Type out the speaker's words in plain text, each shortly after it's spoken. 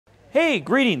Hey,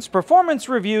 greetings, Performance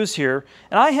Reviews here,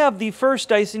 and I have the first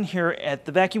Dyson here at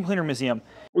the Vacuum Cleaner Museum.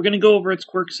 We're going to go over its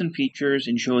quirks and features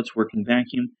and show its working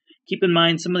vacuum. Keep in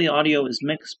mind some of the audio is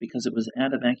mixed because it was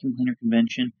at a vacuum cleaner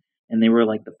convention and they were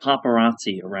like the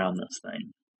paparazzi around this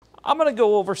thing. I'm going to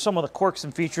go over some of the quirks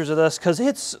and features of this because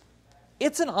it's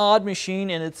an odd machine,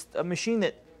 and it's a machine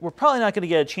that we're probably not going to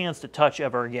get a chance to touch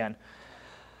ever again.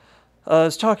 I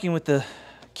was talking with the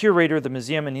curator of the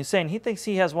museum, and he's saying he thinks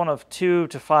he has one of 2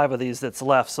 to 5 of these that's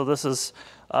left. So this is,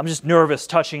 I'm just nervous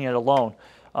touching it alone.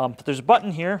 But there's a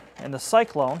button here, and the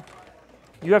Cyclone,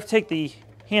 you have to take the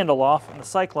handle off, and the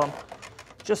Cyclone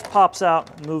just pops out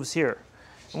and moves here.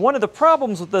 And one of the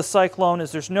problems with this Cyclone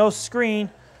is there's no screen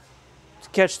to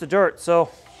catch the dirt,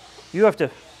 so you have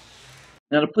to...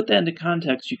 Now to put that into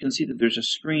context, you can see that there's a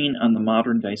screen on the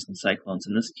modern Dyson Cyclones,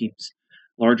 and this keeps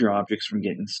larger objects from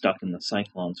getting stuck in the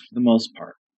Cyclones for the most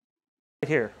part. Right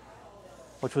here,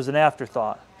 which was an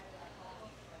afterthought.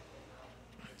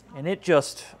 And it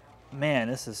just, man,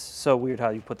 this is so weird how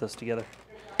you put this together.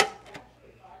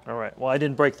 All right, well, I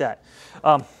didn't break that.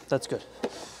 That's good.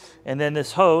 And then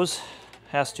this hose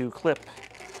has to clip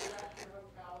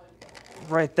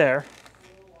right there.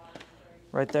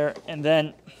 And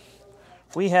then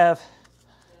we have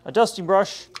a dusting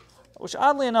brush, which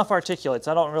oddly enough articulates.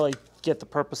 I don't really get the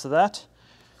purpose of that.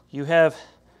 You have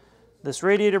this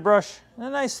radiator brush and a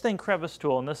nice thin crevice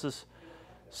tool, and this is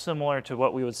similar to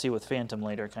what we would see with Phantom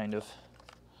later, kind of.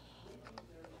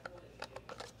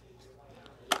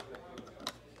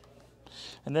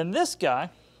 And then this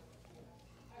guy,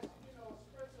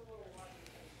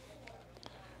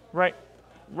 right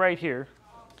here,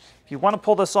 if you want to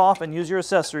pull this off and use your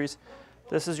accessories,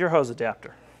 this is your hose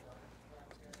adapter.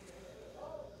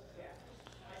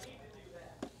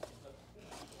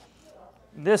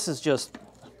 This is just,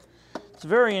 it's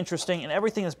very interesting, and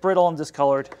everything is brittle and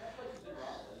discolored.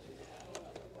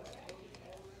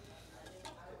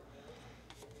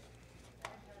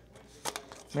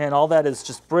 Man, all that is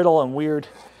just brittle and weird.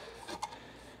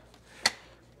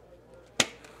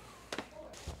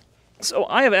 So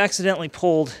I have accidentally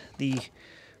pulled the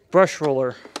brush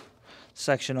roller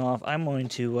section off. I'm going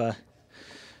to,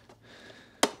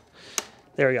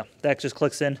 there we go, that just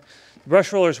clicks in. The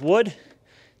brush roller is wood.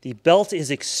 The belt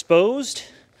is exposed.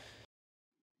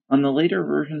 On the later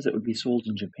versions that would be sold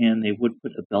in Japan, they would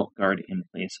put a belt guard in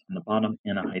place on the bottom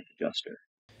and a height adjuster.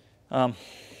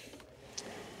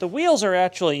 The wheels are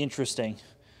actually interesting.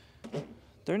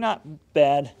 They're not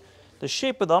bad. The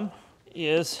shape of them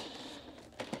is,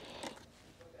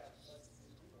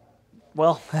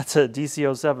 well, that's a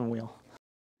DC-07 wheel.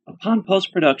 Upon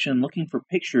post-production, looking for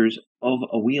pictures of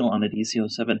a wheel on a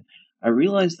DC-07, I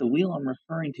realized the wheel I'm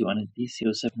referring to on a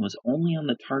DC-07 was only on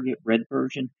the Target Red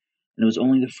version, and it was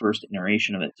only the first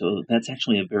iteration of it. So that's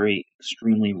actually a very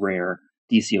extremely rare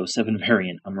DC-07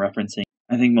 variant I'm referencing.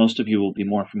 I think most of you will be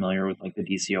more familiar with like the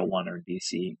DC-01 or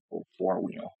DC-04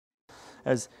 wheel.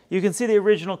 As you can see the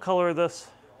original color of this,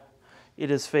 it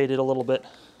is faded a little bit.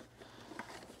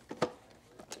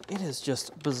 It is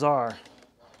just bizarre.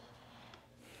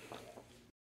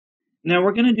 Now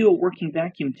we're going to do a working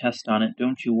vacuum test on it,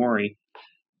 don't you worry.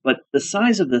 But the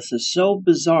size of this is so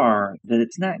bizarre that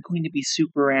it's not going to be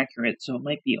super accurate, so it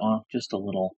might be off just a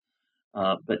little.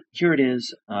 But here it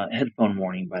is, headphone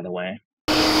warning, by the way.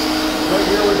 What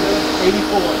year was this?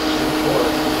 84.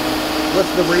 What's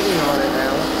the reading on it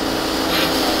now?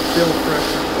 Seal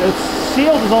pressure. It's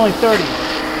sealed is only 30.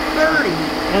 30?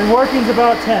 And working's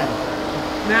about 10.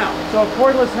 Now, so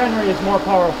cordless Henry is more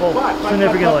powerful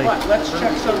significantly. But let's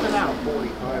check something out.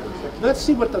 45 or 60. Let's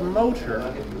see what the motor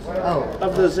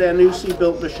of the Zanussi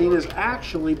built machine is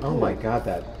actually pulling. Oh my God,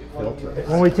 that filter.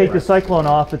 When we take the Cyclone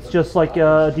off, it's just like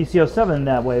a DC-07 in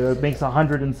that way. It makes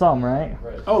 100 and some, right?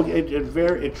 Oh,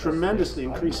 it tremendously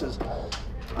increases.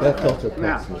 That filter cuts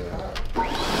now. me out.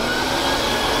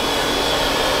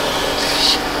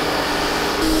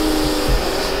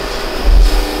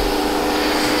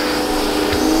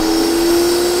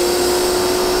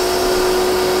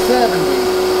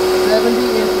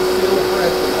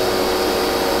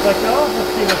 Like, oh,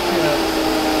 let's see what she has.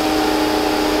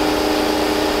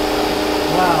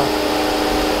 Wow.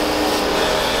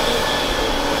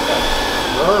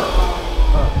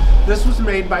 This was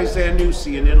made by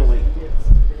Zanussi in Italy.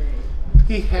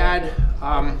 He had,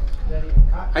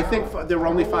 I think there were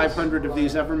only 500 of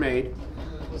these ever made.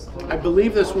 I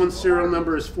believe this one's serial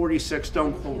number is 46,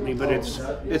 don't quote me, but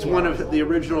it's one of the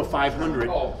original 500.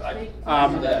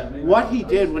 What he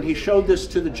did when he showed this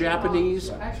to the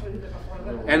Japanese,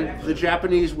 and the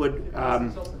Japanese would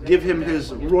give him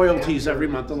his royalties every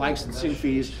month, the licensing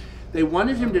fees, They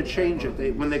wanted him to change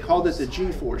it. When they called it the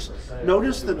G-force.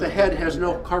 Notice that the head has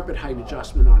no carpet height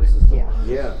adjustment on it.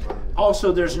 Yeah.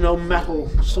 Also, there's no metal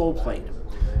sole plate.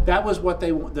 That was what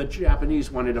the Japanese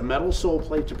wanted, a metal sole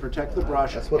plate to protect the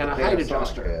brush and a height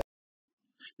adjuster.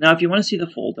 Now, if you want to see the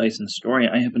full Dyson story,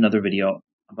 I have another video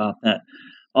about that.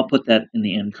 I'll put that in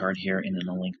the end card here and in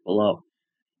the link below.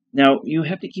 Now, you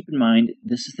have to keep in mind,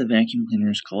 this is the Vacuum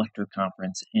Cleaners Collector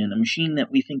Conference, and a machine that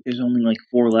we think there's only like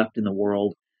 4 left in the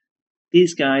world.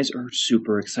 These guys are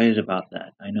super excited about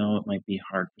that. I know it might be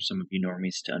hard for some of you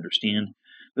normies to understand,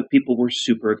 but people were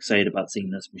super excited about seeing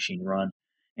this machine run,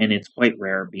 and it's quite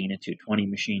rare being a 220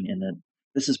 machine, and that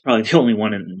this is probably the only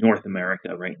one in North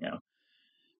America right now.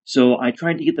 So I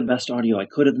tried to get the best audio I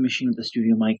could of the machine with the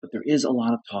studio mic, but there is a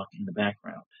lot of talk in the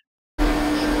background.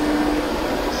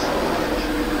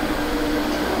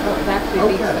 It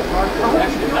actually beats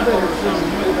the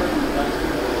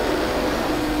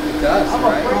It does, I'm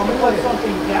right? afraid to put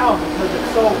something down because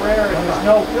it's so rare and there's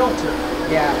no filter.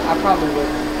 Yeah, I probably would.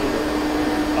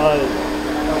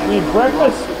 I mean,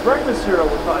 breakfast cereal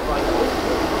would probably like it.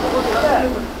 Look at that.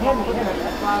 Hand me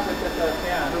that closet at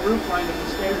the roof line of the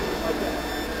stairs is like that.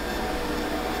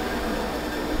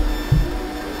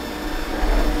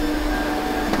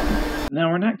 Now,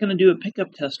 we're not going to do a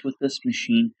pickup test with this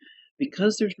machine.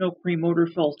 Because there's no pre-motor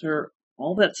filter,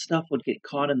 all that stuff would get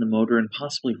caught in the motor and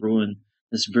possibly ruin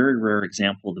this very rare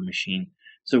example of the machine.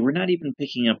 So we're not even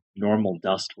picking up normal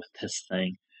dust with this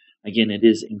thing. Again, it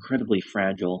is incredibly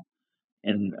fragile.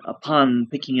 And upon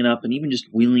picking it up and even just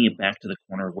wheeling it back to the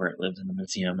corner where it lives in the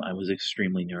museum, I was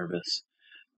extremely nervous.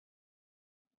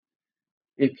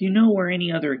 If you know where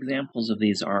any other examples of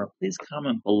these are, please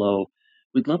comment below.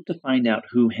 We'd love to find out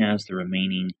who has the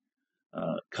remaining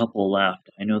couple left.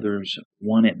 I know there's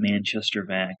one at Manchester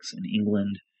Vacs in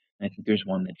England. And I think there's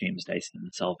one that James Dyson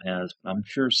himself has, but I'm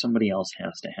sure somebody else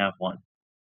has to have one.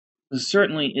 This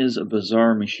certainly is a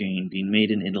bizarre machine being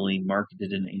made in Italy,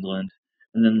 marketed in England,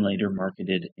 and then later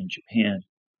marketed in Japan.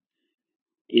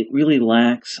 It really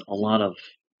lacks a lot of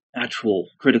actual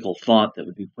critical thought that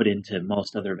would be put into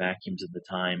most other vacuums of the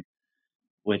time,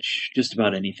 which just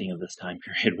about anything of this time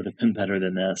period would have been better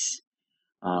than this.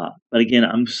 But again,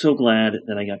 I'm so glad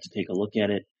that I got to take a look at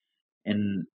it.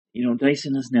 And, you know,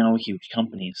 Dyson is now a huge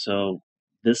company, so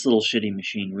this little shitty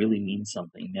machine really means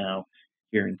something now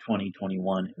here in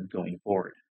 2021 and going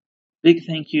forward. Big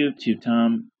thank you to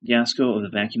Tom Gasco of the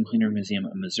Vacuum Cleaner Museum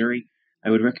of Missouri. I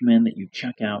would recommend that you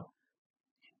check out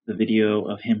the video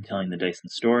of him telling the Dyson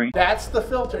story. That's the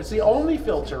filter. It's the only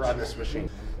filter on this machine.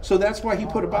 So that's why he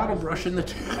put a bottle brush in the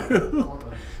tube.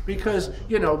 Because,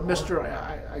 you know,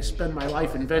 I spend my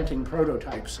life inventing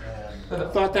prototypes.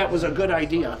 Thought that was a good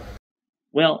idea.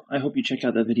 Well, I hope you check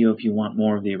out that video if you want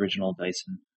more of the original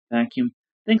Dyson vacuum.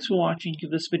 Thanks for watching.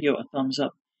 Give this video a thumbs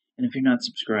up. And if you're not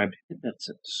subscribed, hit that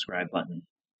subscribe button.